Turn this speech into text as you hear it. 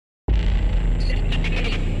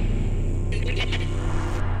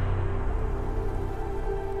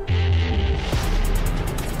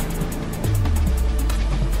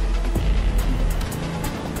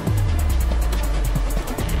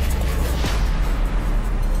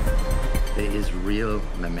is real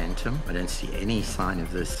momentum. I don't see any sign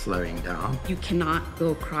of this slowing down. You cannot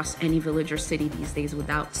go across any village or city these days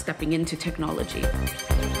without stepping into technology.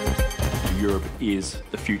 Europe is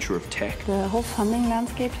the future of tech. The whole funding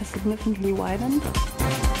landscape has significantly widened.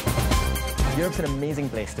 Europe's an amazing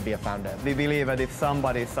place to be a founder. We believe that if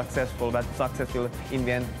somebody is successful, that success will in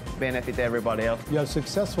the end benefit everybody else. You have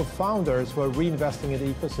successful founders who are reinvesting in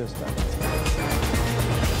the ecosystem.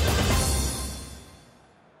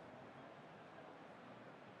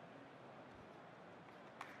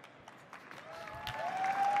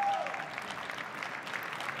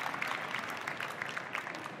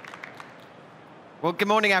 Well, good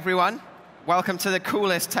morning, everyone. Welcome to the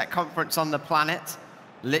coolest tech conference on the planet,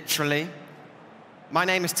 literally. My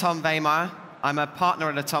name is Tom Wehmeier. I'm a partner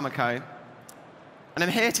at Atomico, and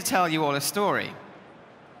I'm here to tell you all a story.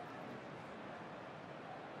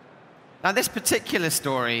 Now, this particular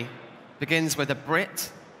story begins with a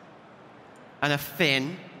Brit and a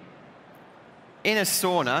Finn in a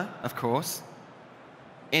sauna, of course,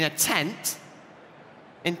 in a tent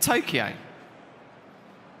in Tokyo.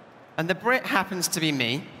 And the Brit happens to be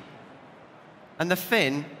me, and the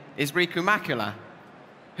Finn is Riku Makula,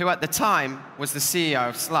 who at the time was the CEO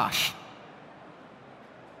of Slush.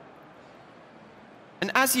 And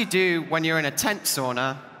as you do when you're in a tent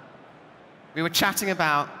sauna, we were chatting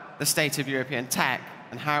about the state of European tech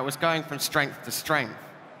and how it was going from strength to strength,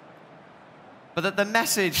 but that the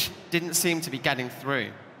message didn't seem to be getting through.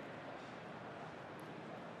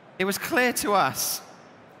 It was clear to us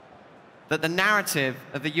that the narrative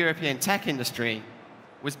of the European tech industry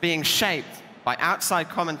was being shaped by outside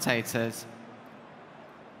commentators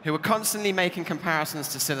who were constantly making comparisons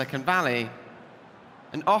to Silicon Valley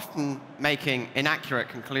and often making inaccurate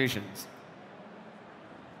conclusions.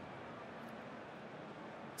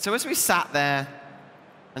 So as we sat there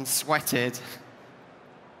and sweated,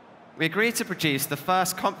 we agreed to produce the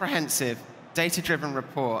first comprehensive data-driven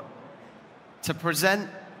report to present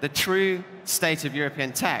the true state of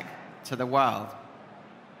European tech to the world.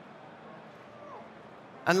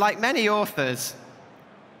 And like many authors,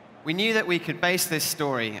 we knew that we could base this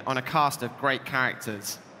story on a cast of great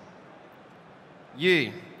characters.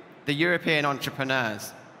 You, the European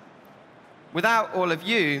entrepreneurs. Without all of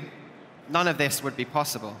you, none of this would be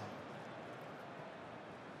possible.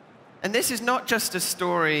 And this is not just a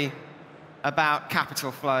story about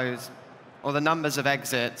capital flows or the numbers of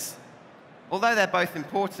exits, although they're both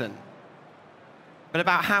important, but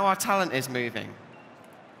about how our talent is moving,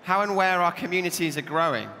 how and where our communities are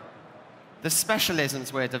growing, the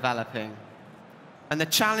specialisms we're developing, and the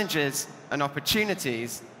challenges and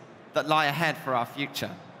opportunities that lie ahead for our future.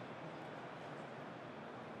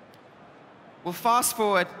 We'll fast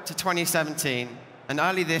forward to 2017, and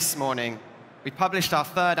early this morning, we published our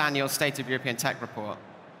third annual State of European Tech report,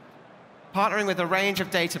 partnering with a range of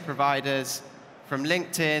data providers from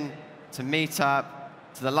LinkedIn to Meetup,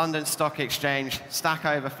 to the London Stock Exchange, Stack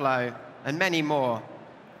Overflow, and many more.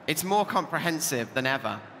 It's more comprehensive than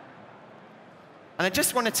ever. And I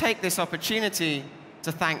just want to take this opportunity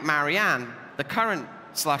to thank Marianne, the current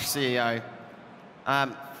Slush CEO,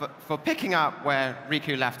 for picking up where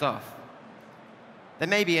Riku left off. There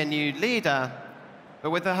may be a new leader, but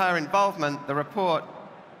with her involvement, the report,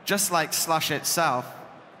 just like Slush itself,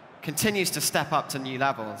 continues to step up to new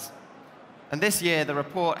levels. And this year, the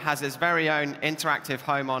report has its very own interactive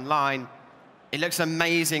home online. It looks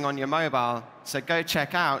amazing on your mobile, so go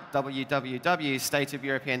check out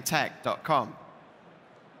www.stateofeuropeantech.com.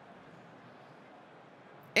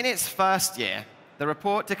 In its first year, the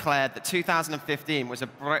report declared that 2015 was a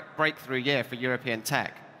breakthrough year for European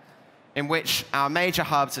tech, in which our major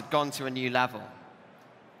hubs had gone to a new level.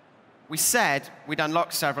 We said we'd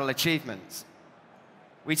unlocked several achievements.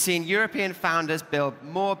 We'd seen European founders build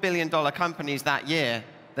more billion-dollar companies that year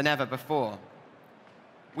than ever before.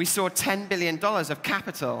 We saw $10 billion of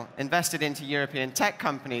capital invested into European tech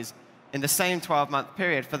companies in the same 12-month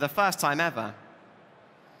period for the first time ever.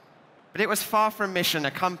 But it was far from mission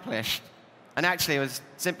accomplished, and actually it was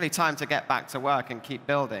simply time to get back to work and keep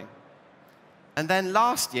building. And then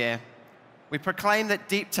last year, we proclaimed that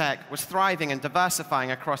deep tech was thriving and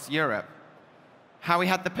diversifying across Europe, how we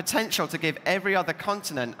had the potential to give every other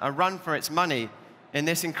continent a run for its money in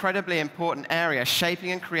this incredibly important area,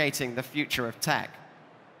 shaping and creating the future of tech.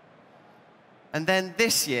 And then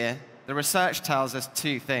this year, the research tells us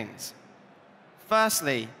two things.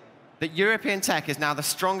 Firstly, that European tech is now the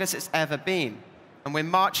strongest it's ever been, and we're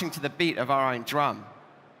marching to the beat of our own drum.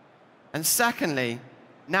 And secondly,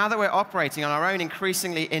 now that we're operating on our own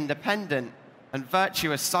increasingly independent and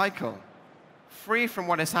virtuous cycle, free from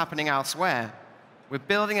what is happening elsewhere, we're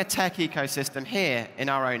building a tech ecosystem here in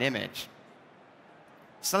our own image.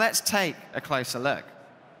 So let's take a closer look.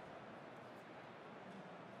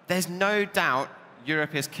 There's no doubt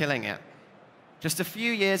Europe is killing it. Just a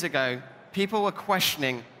few years ago, people were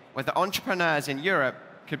questioning whether entrepreneurs in Europe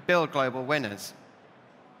could build global winners.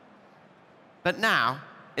 But now,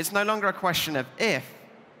 it's no longer a question of if,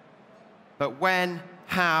 but when,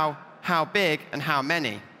 how big, and how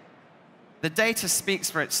many. The data speaks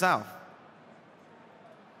for itself.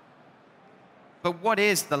 But what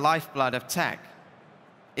is the lifeblood of tech?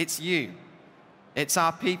 It's you. It's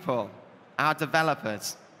our people, our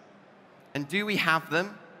developers. And do we have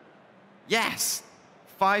them? Yes.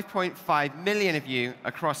 5.5 million of you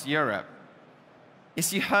across Europe.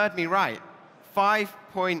 Yes, you heard me right.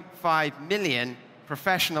 5.5 million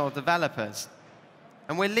professional developers.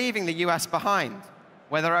 And we're leaving the US behind,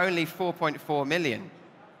 where there are only 4.4 million.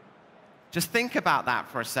 Just think about that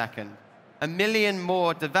for a second. 1 million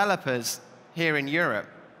more developers here in Europe.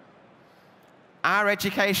 Our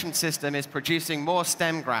education system is producing more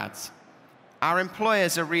STEM grads. Our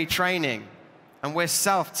employers are retraining, and we're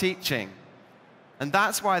self-teaching. And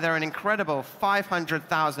that's why there are an incredible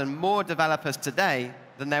 500,000 more developers today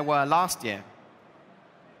than there were last year.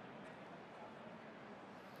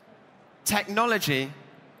 Technology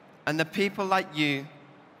and the people like you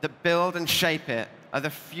that build and shape it are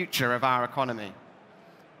the future of our economy.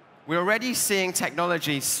 We're already seeing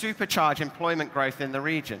technology supercharge employment growth in the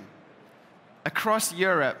region. Across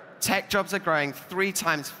Europe, tech jobs are growing 3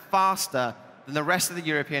 times faster than the rest of the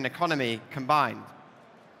European economy combined.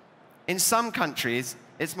 In some countries,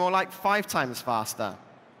 it's more like 5 times faster.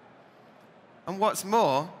 And what's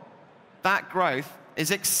more, that growth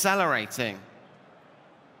is accelerating.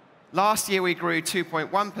 Last year, we grew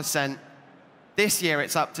 2.1%. This year,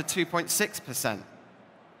 it's up to 2.6%.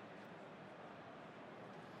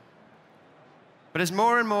 But as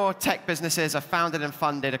more and more tech businesses are founded and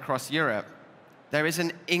funded across Europe, there is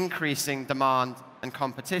an increasing demand and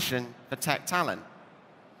competition for tech talent.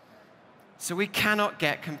 So we cannot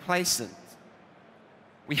get complacent.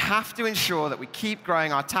 We have to ensure that we keep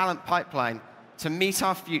growing our talent pipeline to meet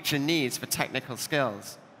our future needs for technical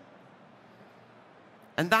skills.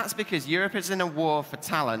 And that's because Europe is in a war for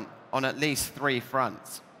talent on at least 3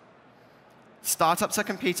 fronts. Startups are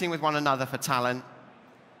competing with one another for talent.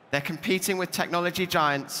 They're competing with technology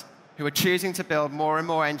giants who are choosing to build more and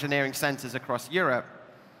more engineering centers across Europe.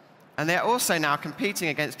 And they're also now competing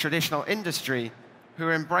against traditional industry who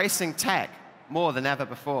are embracing tech more than ever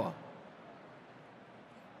before.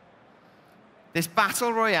 This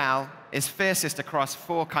battle royale is fiercest across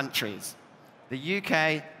 4 countries: the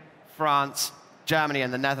UK, France, Germany,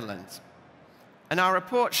 and the Netherlands. And our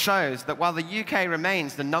report shows that while the UK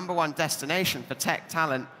remains the #1 destination for tech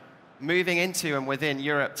talent moving into and within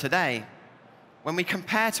Europe today, when we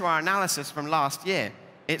compare to our analysis from last year,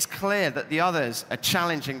 it's clear that the others are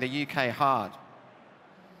challenging the UK hard.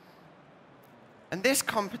 And this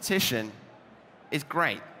competition is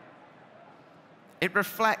great. It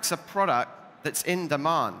reflects a product that's in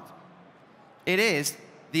demand. It is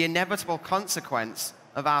the inevitable consequence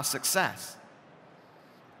of our success.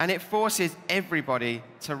 And it forces everybody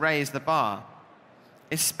to raise the bar,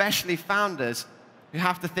 especially founders who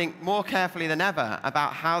have to think more carefully than ever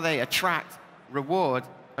about how they attract, reward,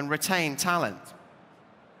 and retain talent.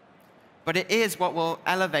 But it is what will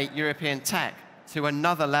elevate European tech to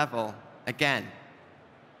another level again.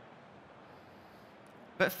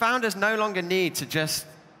 But founders no longer need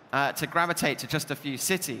to gravitate to just a few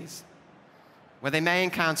cities, where they may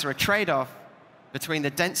encounter a trade-off between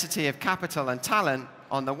the density of capital and talent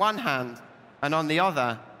on the one hand, and on the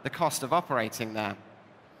other, the cost of operating there.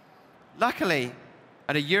 Luckily,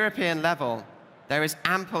 at a European level, there is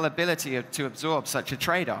ample ability to absorb such a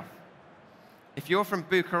trade-off. If you're from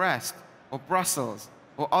Bucharest, or Brussels,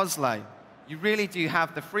 or Oslo, you really do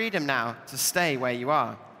have the freedom now to stay where you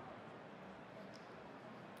are.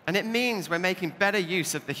 And it means we're making better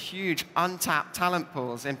use of the huge untapped talent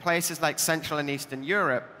pools in places like Central and Eastern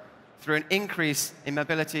Europe through an increase in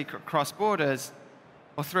mobility across borders,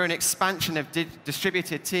 or through an expansion of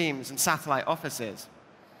distributed teams and satellite offices.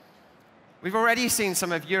 We've already seen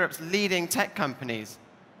some of Europe's leading tech companies,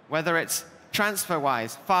 whether it's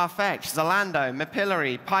TransferWise, Farfetch, Zalando,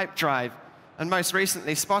 Mapillary, Pipedrive, and most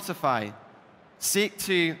recently Spotify, seek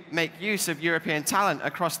to make use of European talent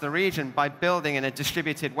across the region by building in a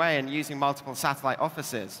distributed way and using multiple satellite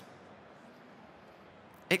offices.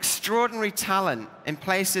 Extraordinary talent in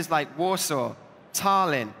places like Warsaw,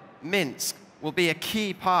 Tallinn, Minsk will be a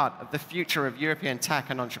key part of the future of European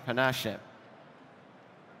tech and entrepreneurship.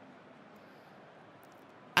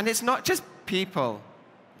 And it's not just people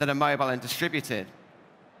that are mobile and distributed.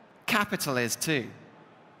 Capital is too.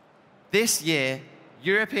 This year,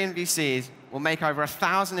 European VCs will make over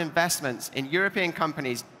 1,000 investments in European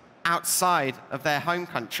companies outside of their home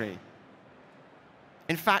country.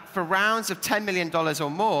 In fact, for rounds of $10 million or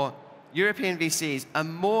more, European VCs are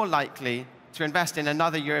more likely to invest in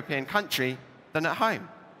another European country than at home.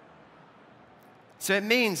 So it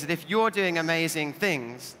means that if you're doing amazing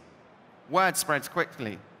things, word spreads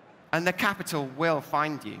quickly, and the capital will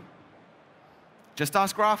find you. Just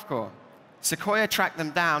ask Graphcore. Sequoia tracked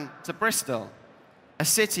them down to Bristol, a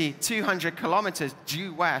city 200 kilometers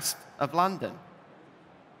due west of London.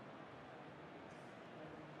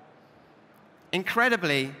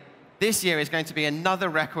 Incredibly, this year is going to be another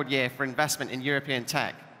record year for investment in European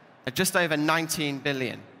tech, at just over 19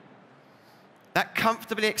 billion. That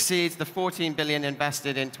comfortably exceeds the 14 billion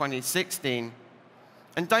invested in 2016.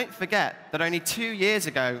 And don't forget that only 2 years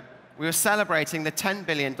ago, we were celebrating the $10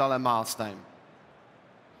 billion milestone.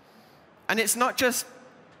 And it's not just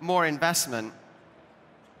more investment.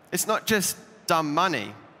 It's not just dumb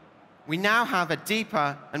money. We now have a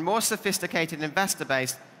deeper and more sophisticated investor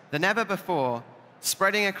base than ever before,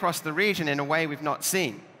 spreading across the region in a way we've not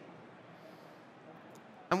seen.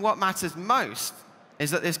 And what matters most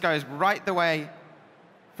is that this goes right the way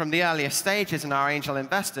from the earliest stages in our angel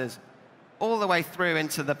investors all the way through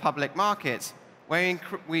into the public markets, where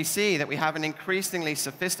we see that we have an increasingly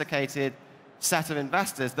sophisticated set of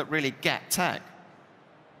investors that really get tech.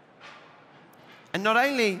 And not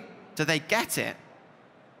only do they get it,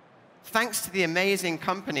 thanks to the amazing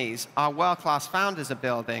companies our world-class founders are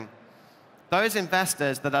building, those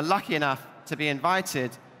investors that are lucky enough to be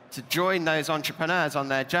invited to join those entrepreneurs on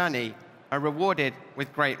their journey are rewarded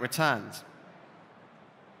with great returns.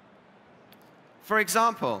 For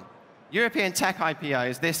example, European tech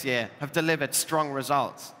IPOs this year have delivered strong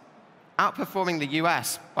results, outperforming the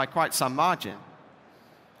US by quite some margin.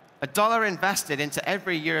 $1 invested into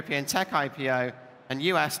every European tech IPO and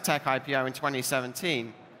US tech IPO in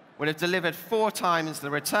 2017 would have delivered 4 times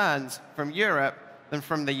the returns from Europe than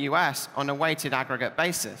from the US on a weighted aggregate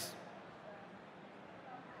basis.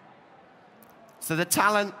 So the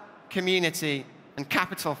talent, community, and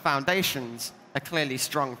capital foundations are clearly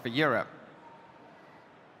strong for Europe.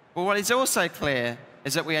 But what is also clear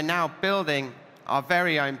is that we are now building our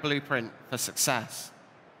very own blueprint for success.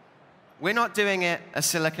 We're not doing it a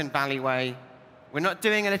Silicon Valley way. We're not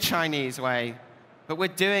doing it a Chinese way. But we're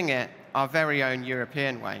doing it our very own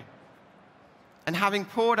European way. And having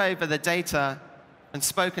pored over the data and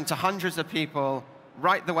spoken to hundreds of people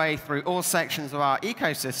right the way through all sections of our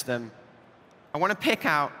ecosystem, I want to pick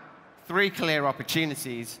out 3 clear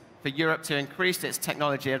opportunities for Europe to increase its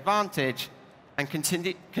technology advantage and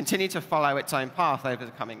continue to follow its own path over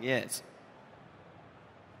the coming years.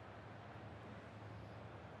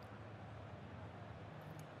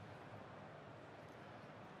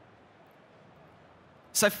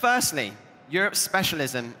 So firstly, Europe's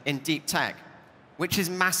specialism in deep tech, which is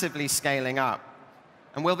massively scaling up,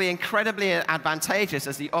 and will be incredibly advantageous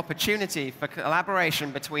as the opportunity for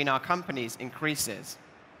collaboration between our companies increases.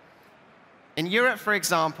 In Europe, for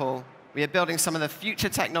example, we are building some of the future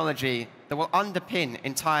technology that will underpin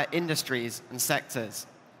entire industries and sectors.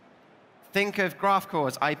 Think of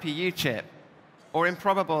Graphcore's IPU chip, or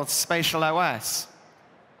Improbable's Spatial OS,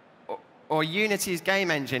 or Unity's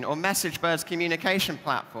game engine, or MessageBird's communication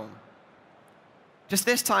platform. Just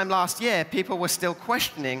this time last year, people were still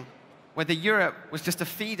questioning whether Europe was just a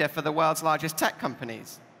feeder for the world's largest tech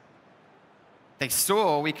companies. They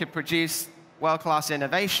saw we could produce world-class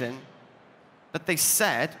innovation, but they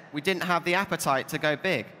said we didn't have the appetite to go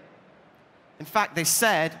big. In fact, they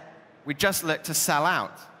said we just looked to sell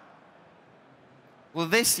out. Well,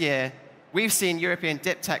 this year, we've seen European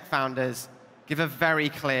dip tech founders give a very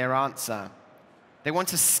clear answer. They want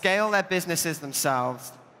to scale their businesses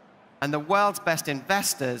themselves, and the world's best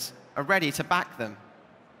investors are ready to back them.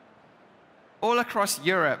 All across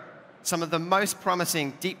Europe, some of the most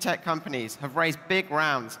promising deep tech companies have raised big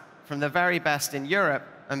rounds from the very best in Europe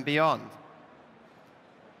and beyond.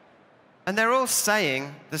 And they're all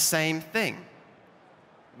saying the same thing.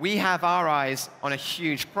 We have our eyes on a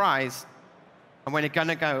huge prize, and we're going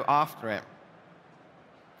to go after it.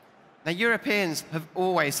 Now, Europeans have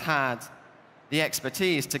always had the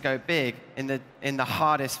expertise to go big in the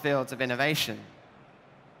hardest fields of innovation.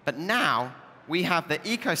 But now, we have the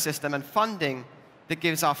ecosystem and funding that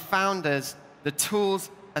gives our founders the tools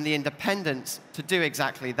and the independence to do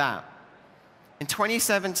exactly that. In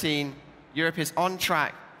 2017, Europe is on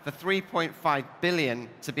track for 3.5 billion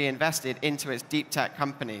to be invested into its deep tech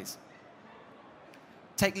companies.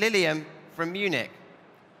 Take Lilium from Munich,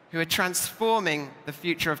 who are transforming the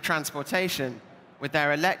future of transportation with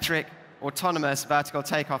their electric, autonomous vertical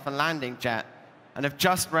takeoff and landing jet, and have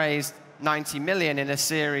just raised 90 million in a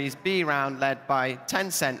Series B round led by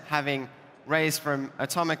Tencent, having raised from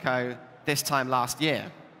Atomico this time last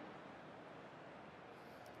year.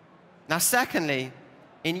 Now, secondly,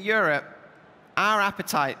 in Europe, our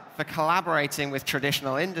appetite for collaborating with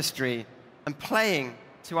traditional industry and playing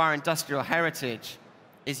to our industrial heritage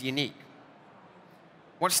is unique.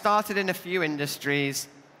 What started in a few industries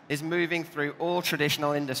is moving through all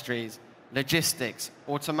traditional industries: logistics,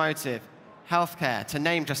 automotive, healthcare, to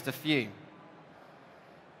name just a few.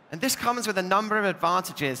 And this comes with a number of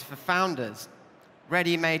advantages for founders: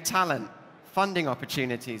 ready-made talent, funding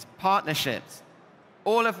opportunities, partnerships,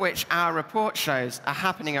 all of which our report shows are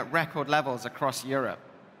happening at record levels across Europe.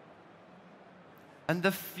 And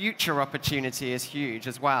the future opportunity is huge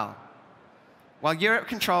as well. While Europe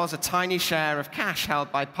controls a tiny share of cash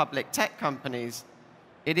held by public tech companies,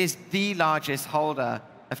 it is the largest holder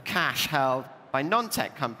of cash held by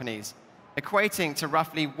non-tech companies, equating to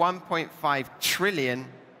roughly $1.5 trillion.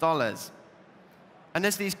 And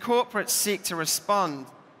as these corporates seek to respond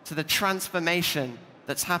to the transformation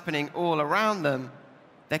that's happening all around them,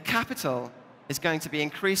 their capital is going to be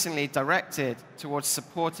increasingly directed towards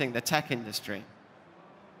supporting the tech industry.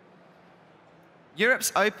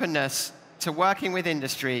 Europe's openness to working with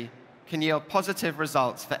industry can yield positive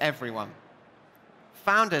results for everyone.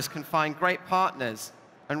 Founders can find great partners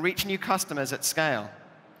and reach new customers at scale.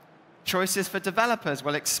 Choices for developers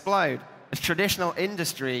will explode as traditional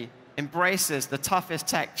industry embraces the toughest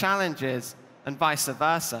tech challenges and vice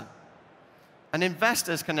versa. And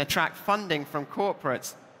investors can attract funding from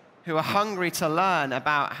corporates who are hungry to learn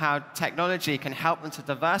about how technology can help them to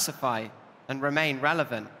diversify and remain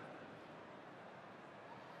relevant.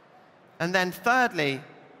 And then thirdly,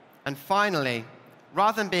 and finally,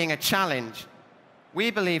 rather than being a challenge,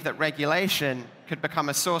 we believe that regulation could become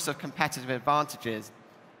a source of competitive advantages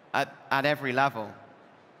at every level.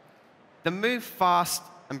 The move fast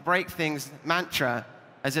and break things mantra,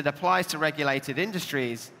 as it applies to regulated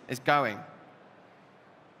industries, is going.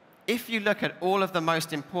 If you look at all of the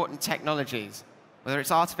most important technologies, whether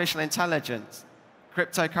it's artificial intelligence,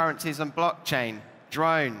 cryptocurrencies and blockchain,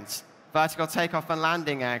 drones, vertical takeoff and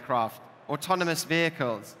landing aircraft, autonomous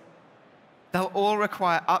vehicles, they'll all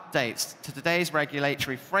require updates to today's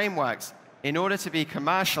regulatory frameworks in order to be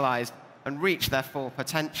commercialized and reach their full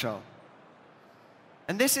potential.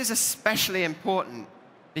 And this is especially important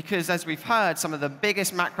because, as we've heard, some of the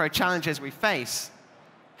biggest macro challenges we face,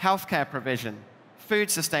 healthcare provision, food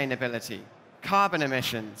sustainability, carbon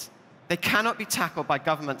emissions, they cannot be tackled by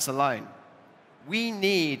governments alone. We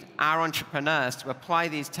need our entrepreneurs to apply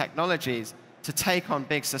these technologies to take on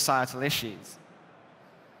big societal issues.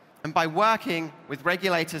 And by working with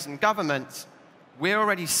regulators and governments, we're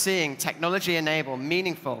already seeing technology enable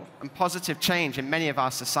meaningful and positive change in many of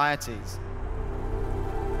our societies.